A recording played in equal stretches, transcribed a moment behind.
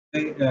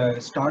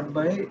start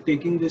by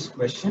taking this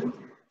question.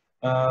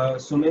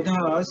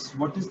 Sumedha asks,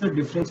 what is the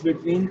difference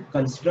between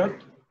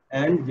construct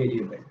and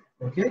variable?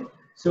 Okay,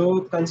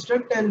 so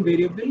construct and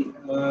variable,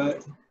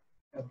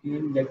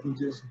 again, let me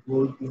just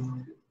go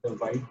to the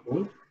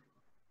whiteboard.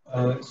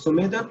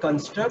 Sumedha,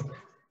 construct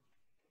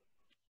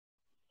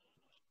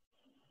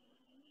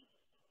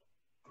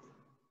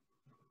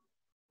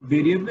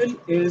variable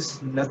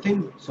is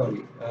nothing,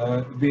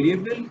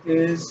 variable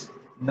is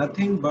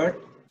nothing but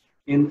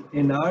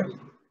in our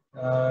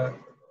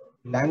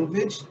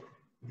language,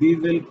 we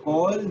will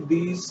call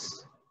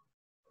these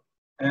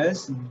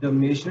as the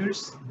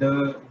measures.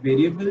 The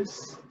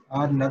variables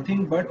are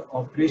nothing but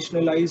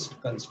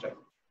operationalized construct.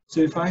 So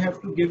if I have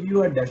to give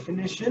you a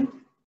definition,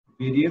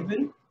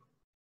 variable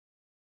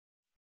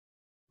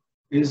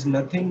is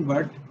nothing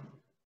but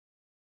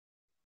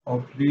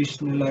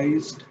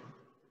operationalized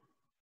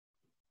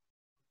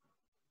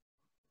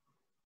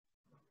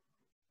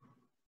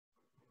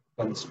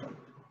construct.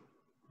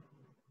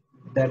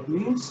 That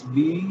means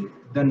the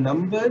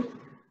number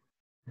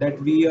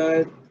that we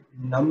are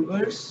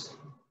numbers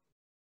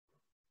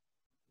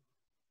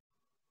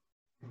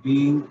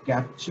being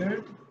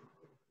captured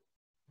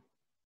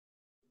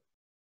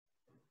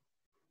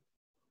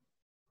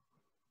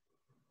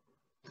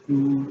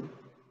through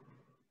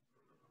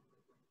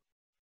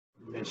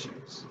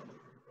measures,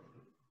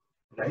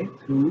 right?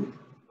 Through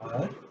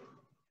our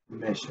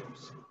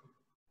measures.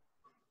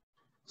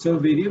 So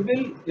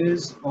variable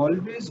is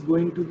always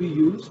going to be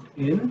used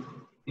in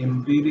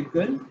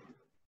empirical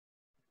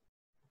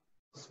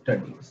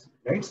studies,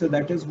 right? So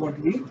that is what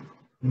we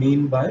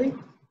mean by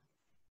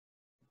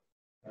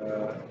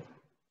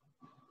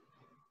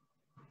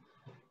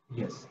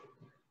yes.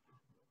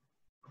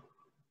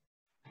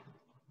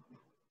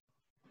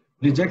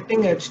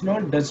 Rejecting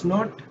H0 does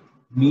not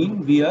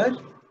mean we are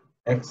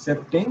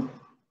accepting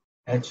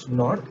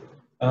H0.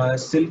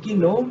 Silky,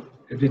 no,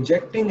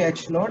 rejecting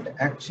H0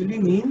 actually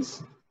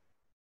means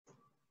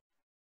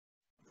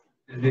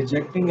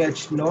rejecting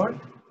H0.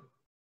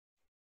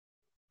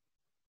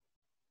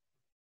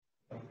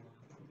 Where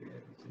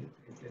is it?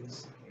 It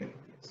is here.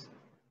 Yes.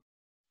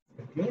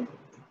 Okay.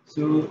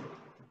 So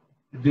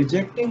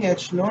rejecting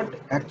H0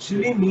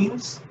 actually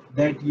means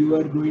that you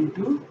are going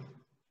to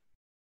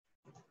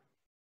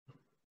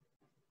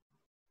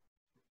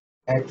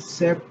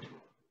accept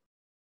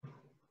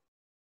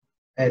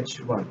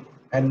H1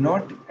 and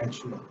not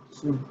H0.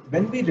 So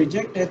when we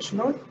reject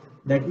H0,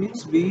 that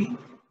means we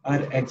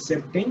are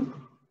accepting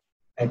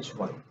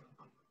H1.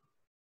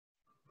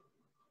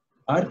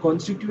 Are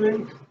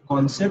constituent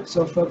concepts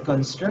of a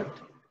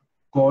construct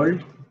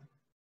called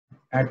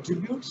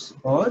attributes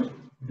or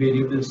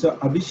variables? So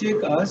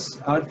Abhishek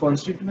asks, are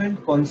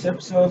constituent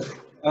concepts of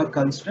a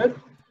construct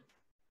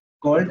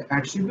called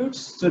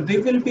attributes? So they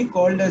will be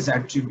called as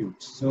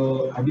attributes.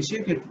 So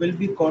Abhishek, it will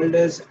be called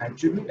as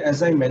attribute.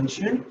 As I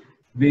mentioned,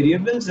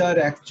 variables are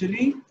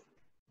actually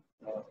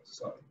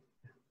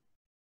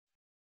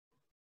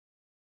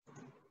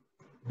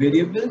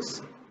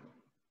variables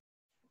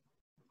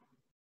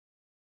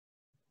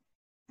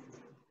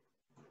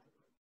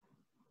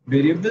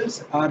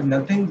are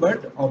nothing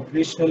but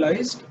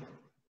operationalized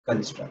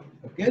construct.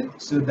 Okay,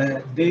 so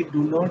that they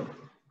do not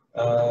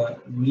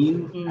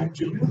mean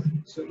attribute.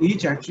 So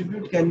each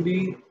attribute can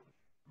be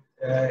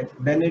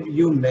when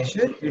you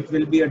measure, it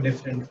will be a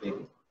different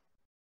variable.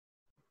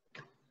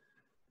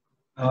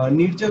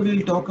 Nirja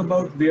will talk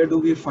about where do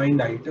we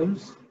find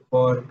items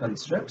for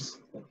constructs,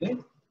 okay,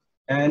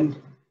 and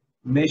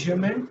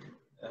measurement.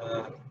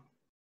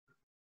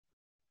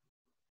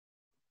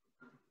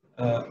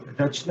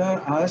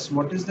 Rachna asks,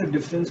 what is the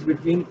difference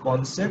between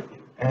concept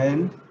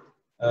and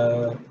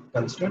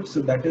construct?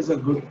 So that is a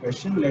good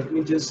question. Let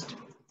me just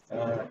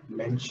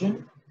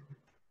mention.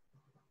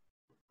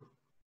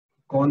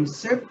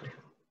 Concept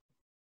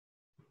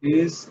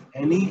is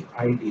any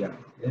idea,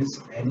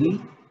 is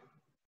any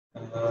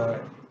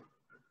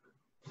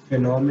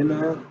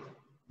phenomena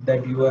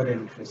that you are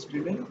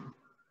interested in.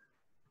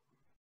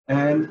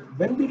 And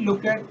when we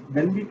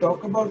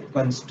talk about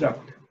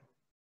construct,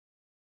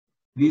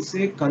 we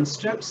say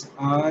constructs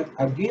are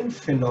again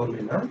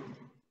phenomena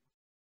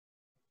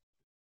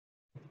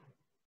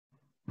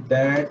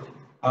that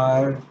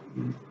are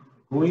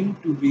going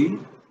to be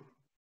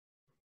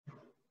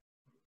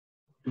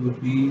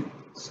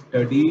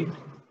studied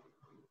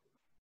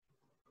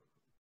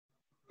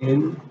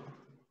in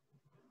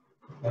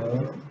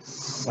a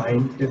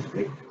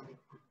scientific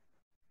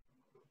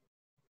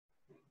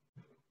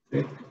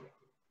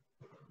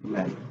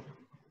manner.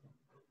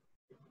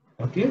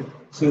 Okay,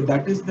 so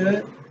that is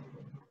the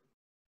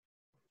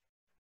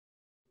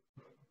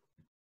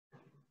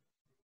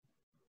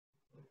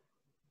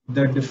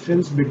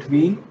difference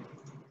between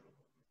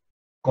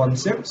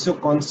concept. So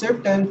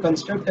concept and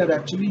construct are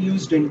actually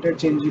used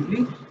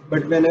interchangeably,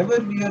 but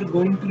whenever we are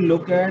going to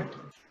look at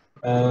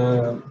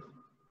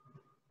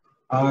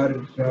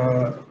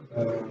our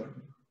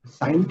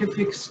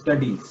scientific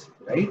studies,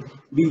 right,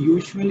 we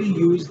usually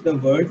use the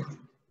word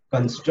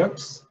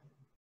constructs,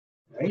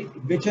 right?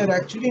 Which are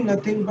actually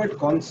nothing but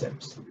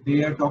concepts.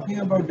 They are talking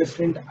about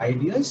different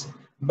ideas,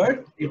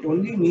 but it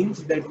only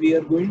means that we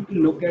are going to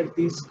look at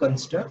these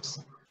constructs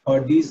or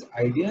these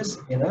ideas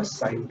in a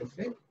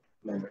scientific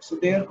manner. So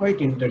they are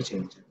quite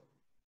interchangeable.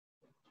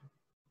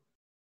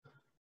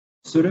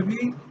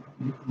 Surabhi,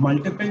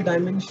 multiple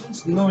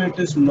dimensions? No, it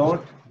is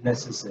not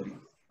necessary.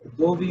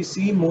 Though we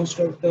see most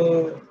of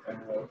the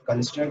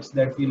constructs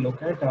that we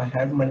look at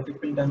have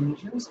multiple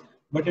dimensions,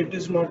 but it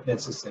is not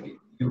necessary.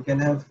 You can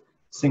have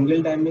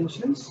single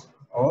dimensions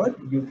or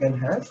you can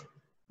have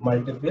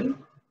multiple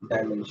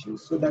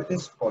dimensions. So that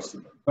is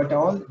possible. But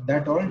all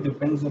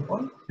depends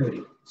upon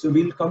theory. So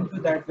we'll come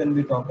to that when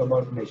we talk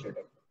about measured.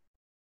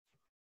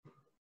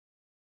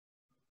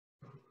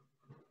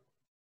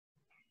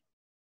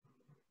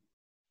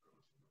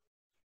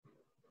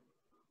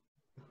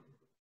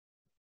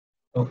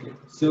 Okay,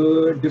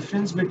 so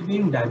difference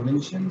between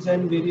dimensions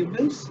and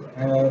variables.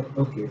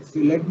 Okay, so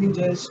let me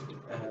just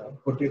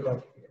put it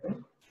up here.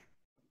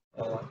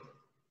 Uh,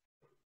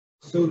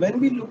 so when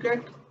we look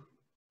at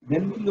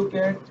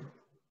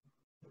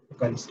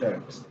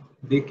constructs,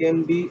 they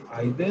can be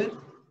either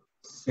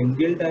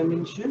single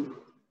dimension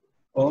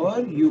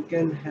or you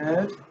can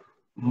have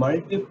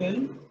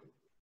multiple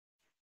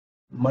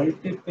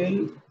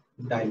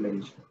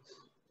dimensions.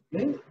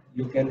 Okay,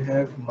 you can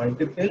have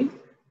multiple.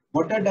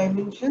 What are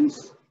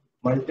dimensions?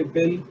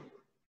 Multiple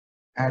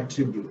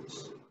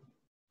attributes.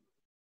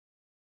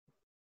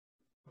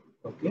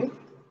 Okay,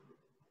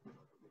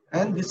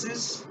 and this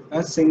is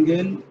a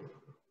single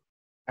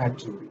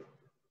attribute.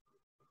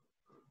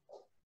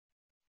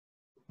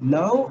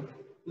 Now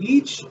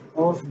each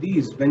of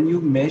these, when you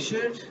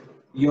measure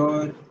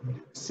your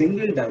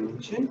single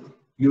dimension,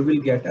 you will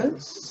get a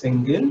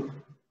single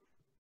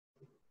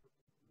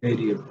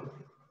variable,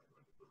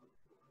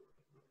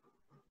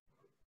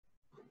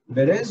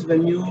 whereas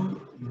when you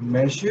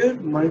measure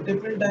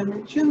multiple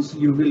dimensions,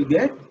 you will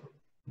get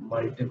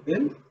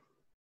multiple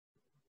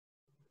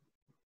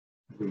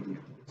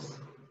variables.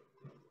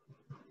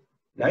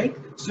 Right?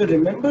 So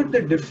remember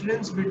the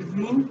difference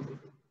between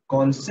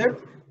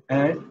concept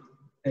and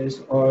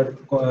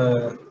construct.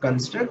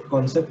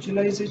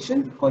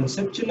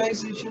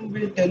 Conceptualization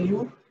will tell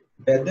you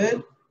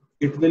whether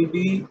it will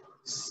be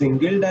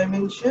single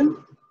dimension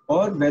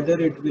or whether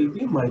it will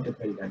be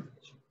multiple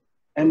dimension.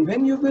 And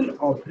when you will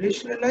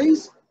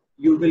operationalize,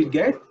 you will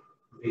get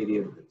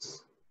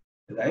variables.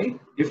 Right?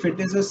 If it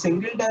is a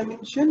single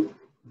dimension,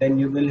 then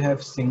you will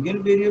have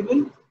single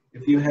variable.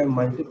 If you have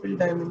multiple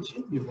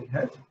dimension, you will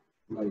have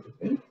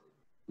multiple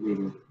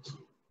variables.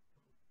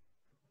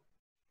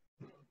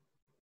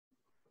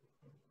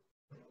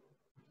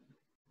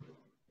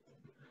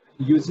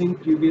 Using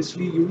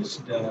previously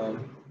used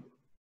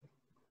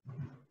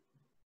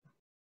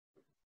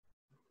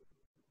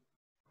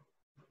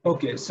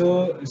okay,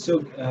 so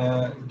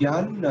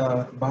Gyan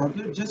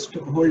Bahadur, just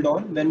hold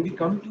on. When we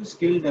come to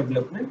skill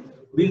development,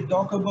 we'll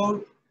talk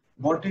about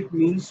what it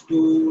means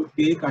to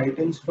take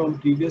items from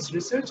previous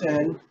research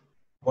and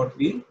what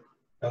we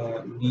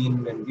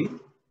mean when we.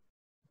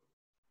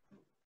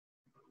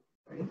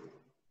 Right?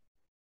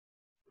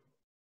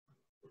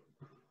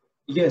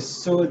 Yes,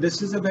 so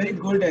this is a very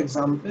good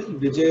example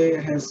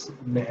Vijay has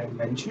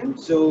mentioned.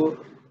 So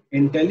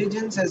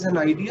intelligence as an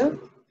idea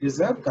is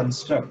a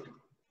construct.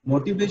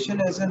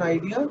 Motivation as an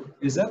idea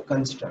is a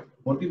construct.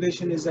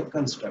 Motivation is a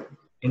construct.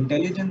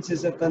 Intelligence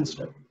is a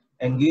construct.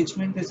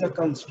 Engagement is a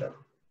construct.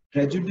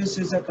 Prejudice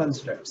is a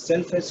construct.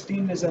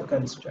 Self-esteem is a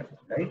construct,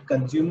 right?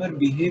 Consumer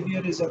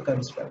behavior is a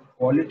construct.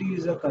 Quality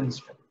is a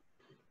construct.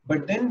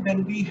 But then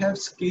when we have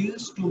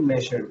scales to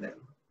measure them,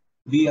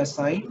 we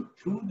assign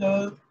through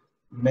the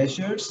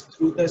measures,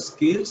 through the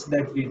scales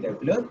that we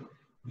develop,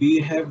 we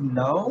have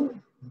now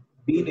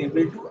been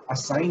able to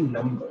assign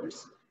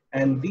numbers.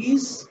 And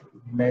these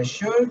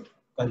measured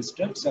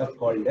constructs are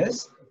called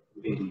as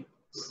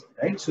variables,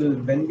 right? So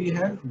when we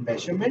have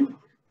measurement,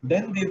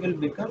 then they will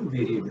become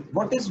variable.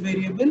 What is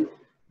variable?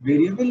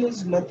 Variable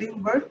is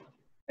nothing but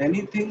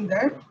anything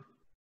that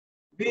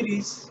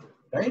varies,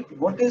 right?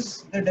 What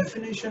is the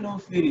definition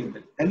of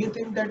variable?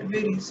 Anything that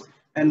varies.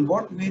 And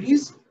what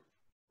varies?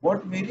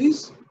 What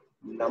varies?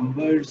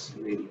 Numbers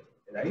vary,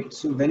 right?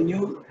 So when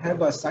you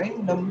have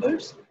assigned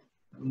numbers,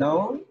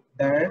 now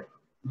that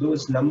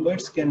those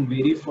numbers can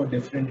vary for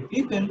different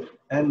people,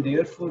 and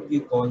therefore we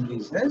call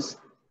these as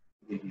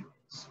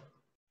variables,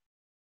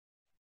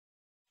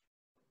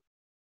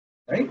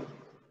 right?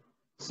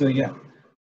 So yeah,